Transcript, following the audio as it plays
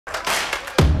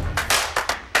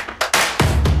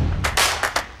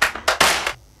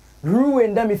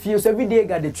ruin them if you so every day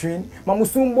got the train.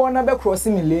 Mamusum born na be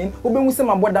crossing me lane. Ube say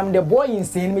my bodam the boy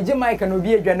insane. Me Jamaica no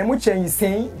be a dwane much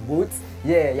insane. But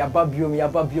yeah, ya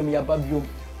babium.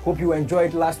 Hope you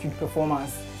enjoyed last week's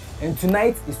performance. And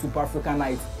tonight is Super Africa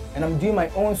night. And I'm doing my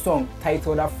own song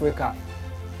titled Africa.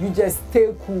 You just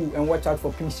stay cool and watch out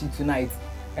for Pinksheet tonight.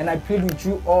 And I plead with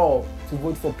you all to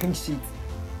vote for Pinksheet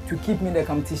to keep me in the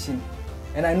competition.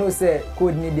 And I know say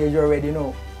code need you already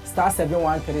know. Star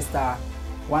 713 star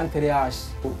 13 hash.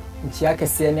 Nchia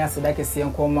kese ni aseda kese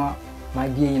nkoma my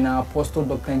dear in Apostle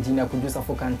Dr. Engineer Kujusa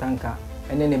for Kantanka.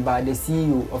 And then about the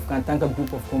CEO of Kantanka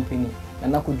Group of Company.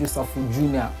 And I Kujusa for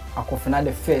Junior. I confirm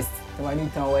the first. I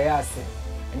need to Ycee.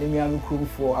 And then me am crew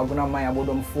for Agona Maya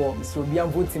Bodom 4. So be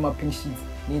am voting my Pinksheet.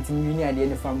 Need to uni at the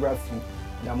end of Fambrafi.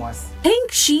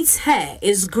 Pinksheet's hair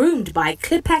is groomed by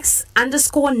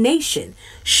Clipex_Nation.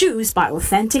 Shoes by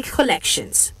Authentic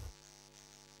Collections.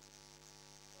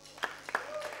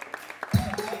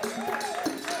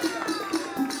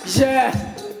 Yeah.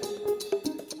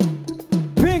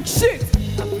 Pinksheet.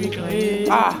 Africa, hey.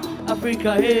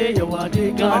 Africa, hey. You want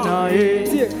the Ghana,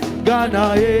 hey.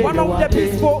 Ghana, hey. One of the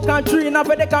peaceful country in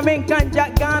Africa,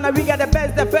 Ghana. We got the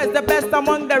best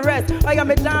among the rest. I got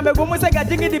me down, but when we say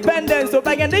got independence, so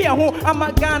by the day I'm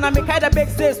a Ghana, me kind of big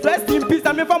say, rest in peace.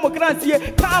 I'm from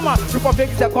Ukraine, Kama. We can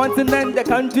fix the continent, the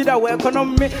country that we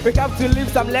economy. We have to leave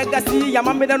some legacy. I'm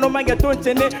a man, no man get don't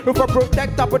we can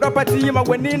protect our property.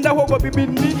 When in the whole be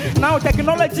me. Now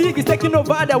technology is taking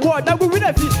over the world. Now we win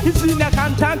a fee. It's in a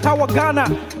can't our Ghana.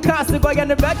 Cast the guy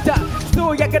and the vector.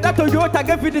 So you get that Toyota,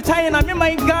 get with the China, I'm in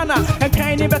my Ghana, and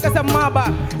kind of because I'm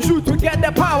Maba. You to get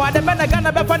the power, the man are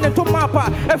gonna be funded to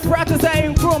Mapa. A frat is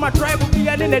saying Chroma, tribe will be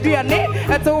in the DNA.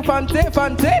 It's so fante,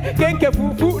 Kenke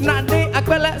Fufu, Nande,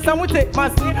 Aquella, Samute,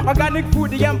 Masi, organic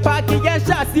food, the young party, young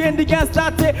chassis, and the young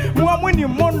started. Mwamuni,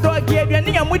 Mondo, gave you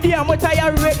near Mudia,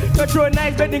 Motaya,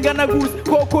 patronize bedding Ghana goose,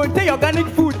 cocoa, organic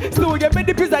food. So you made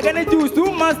the pizza gonna use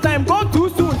 2 months' time, go too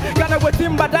soon. Ghana with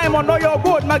timber diamond on your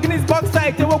boat, Magnus box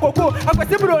site, you will go. I'm a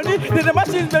Sibroni, the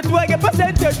machines that do I get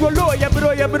percentage will low, ya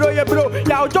bro.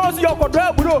 Now Jones, your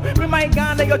quadra, bro. Me my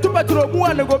Ghana, your 2 patrol,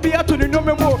 one go be up to the no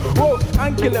more. Oh,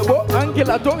 Uncle,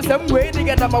 I told some way to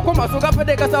get a Makoma, so got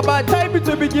the Casaba time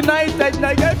to be united.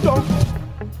 Now get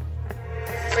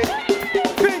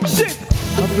Pinksheet.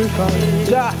 Africa,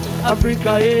 yeah,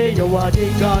 Africa, hey, you want the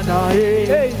Ghana,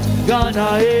 hey,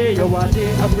 Ghana, hey, you want the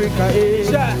Africa,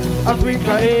 hey,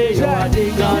 Africa, hey, you want the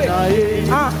Ghana, hey,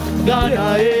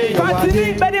 Ghana, hey, you want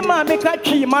the. Many man make a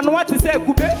key, man, what to say,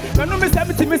 Kube? I know Miss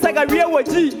Empty, Miss Agaria,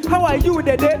 G. How are you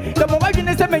the day? The moment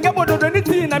you say, I'm going to do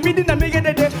anything, I'm meeting a million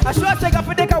a day. I should take a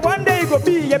Fedeka one day, go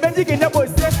be a bench in the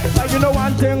boss. But you know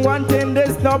one thing,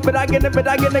 this not, but I get it,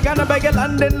 Ghana, bag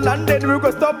London, we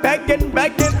go stop begging.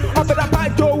 Up at a pie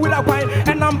to will a wine,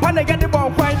 and I'm panning at the ball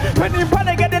wine. When you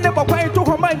panning at the ball wine to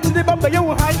her mind, to the bumper,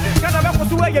 you high. Ghana was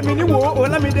to a mini war,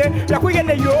 Olamide, Yaku and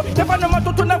the yo, the Panama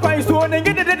to Napa, so and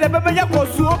get it at the Babayako,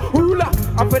 Rula,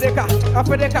 Africa,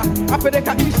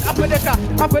 East Africa,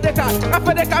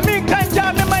 me can't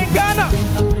jam in my Ghana.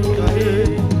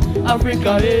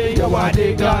 Africa, hey, you want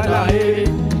the Ghana, hey.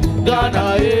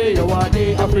 Ghana, hey, you want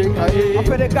the Africa, hey.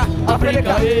 Africa,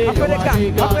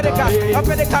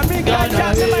 me can't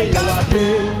jam in my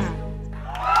Ghana.